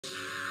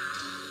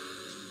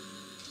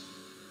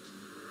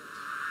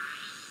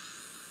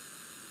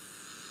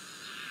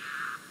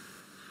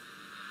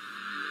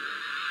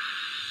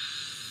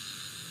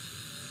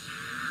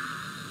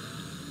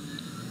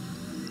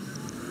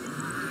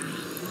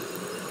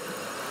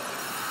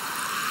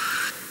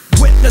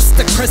Witness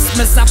the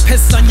Crispness, I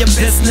piss on your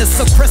business.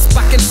 So crisp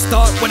I can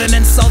start with an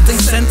insulting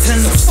sentence.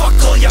 So fuck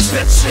all your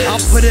bitches.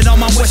 I'll put it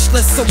on my wish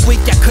list. So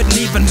weak I couldn't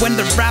even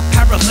win the rap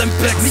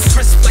Paralympics. Me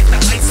crisp like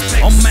the ice picks.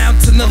 On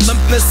Mountain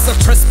Olympus, so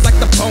crisp like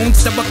the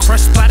bones that were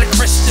crushed by the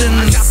Christians.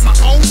 I got my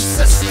own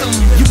system.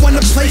 You wanna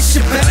place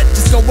your bet?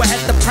 Just go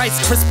ahead, the price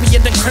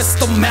crispier than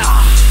crystal meth.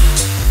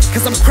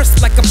 Cause I'm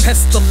crisp like a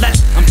pistolette.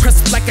 I'm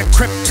crisp like a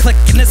crypt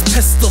click in this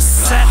pistol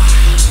set.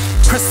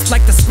 Crisp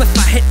like the spliff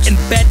I hit in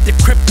bed. The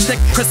cryptic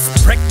crisp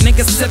prick,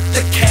 niggas sip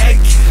the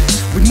keg.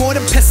 We more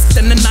than piss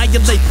than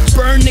annihilate.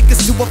 Burn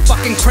niggas to a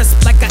fucking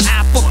crisp like an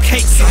apple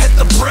cake. So hit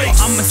the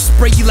brakes. I'ma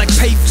spray you like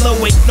Payflow.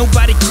 Ain't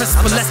nobody crisp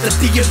unless the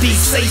D.O.D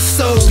say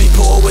so.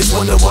 People always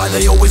wonder why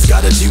they always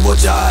gotta do or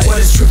die. What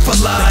is truth or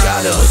lie? They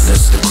gotta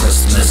witness the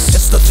Crispness.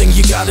 It's the thing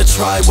you gotta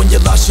try when you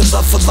lost your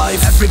love for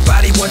life.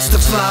 Everybody wants to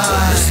fly.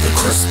 Witness the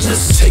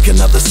Crispness. Take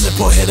another sip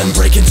or hit and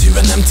break into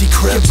an empty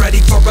crib. Get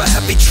ready for a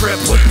heavy trip.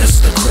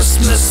 Witness the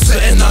Crispness.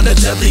 Spitting on a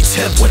deadly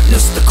tip.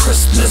 Witness the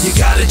Crispness. You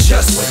gotta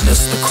just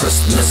witness the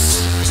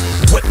Crispness.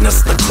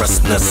 Witness the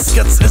Crispness.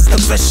 Skits is the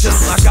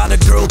vicious. I got a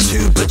girl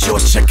too, but your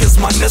chick is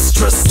my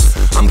mistress.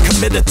 I'm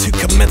committed to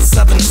commit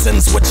 7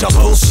 sins, which are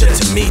bullshit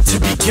to me to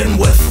begin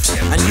with.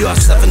 And you are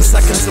 7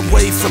 seconds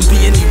away from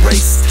being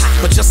erased.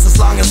 But just as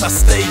long as I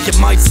stay, you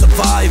might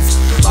survive.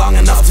 Long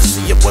enough to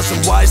see it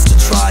wasn't wise to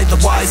try. The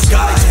wise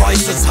guy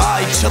twice as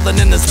high, chilling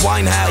in his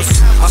wine house.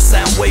 Our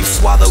sound waves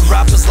swallow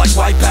rappers like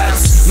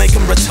wipeouts. Make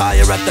them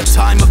retire at the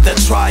time of their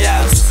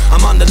tryouts.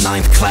 I'm on the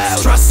 9th cloud,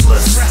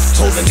 stressless,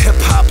 holding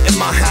hip-hop in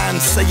my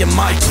hands, saying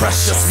my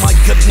precious, my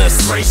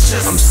goodness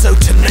gracious, I'm so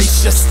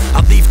tenacious.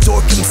 I leave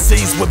dork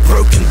MCs with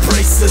broken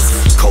braces,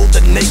 cold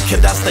and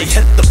naked as they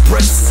hit the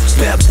bricks.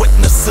 Bear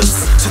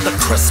witnesses to the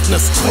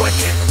Crispness quick.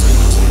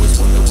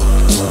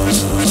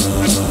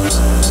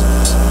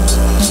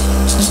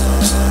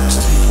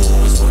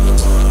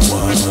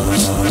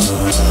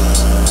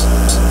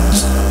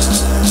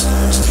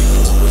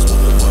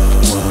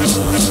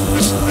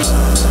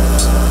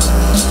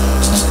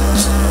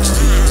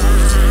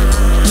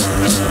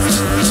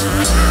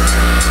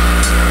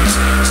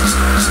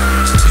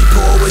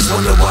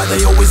 Wonder why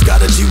they always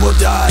gotta do or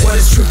die. What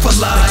is truth or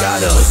lie? They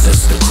gotta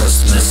witness the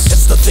Crispness.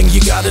 It's the thing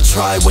you gotta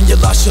try when you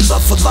lost your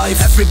love for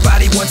life.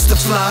 Everybody wants to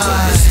fly.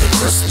 Witness the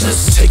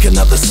Crispness. Take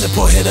another sip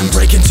or hit and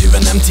break into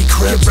an empty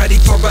crib. Get ready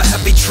for a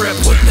heavy trip.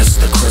 Witness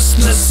the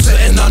Crispness.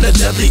 Spitting on a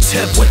deadly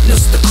tip.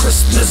 Witness the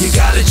Crispness. You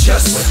gotta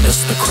just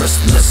witness the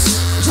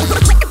Crispness.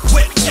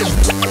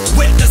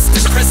 Witness the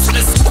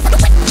Crispness.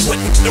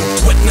 Witness the Crispness.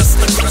 Witness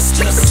the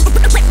Crispness.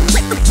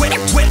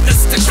 Witness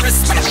the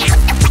Crispness.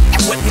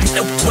 Witness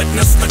the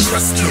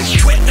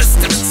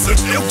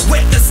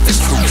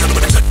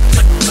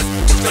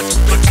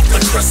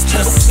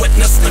Crispness.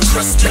 Witness the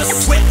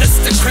Crispness. Witness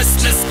the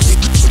Crispness.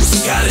 You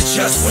gotta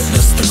just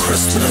witness the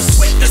Crispness.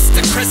 Witness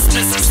the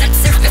Crispness.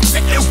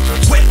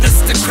 Witness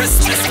the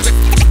Crispness.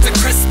 The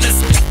Crispness.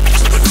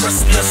 The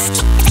Crispness.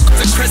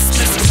 The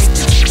Crispness.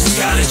 You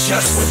gotta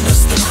just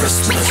witness the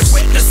Crispness.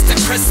 Witness the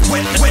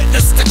Crispness.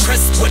 Witness the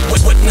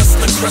Crispness. Witness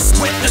the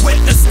Crispness.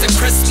 Witness the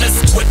Crispness.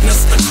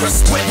 Witness the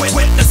Crispness.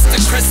 Witness the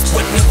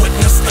Crispness.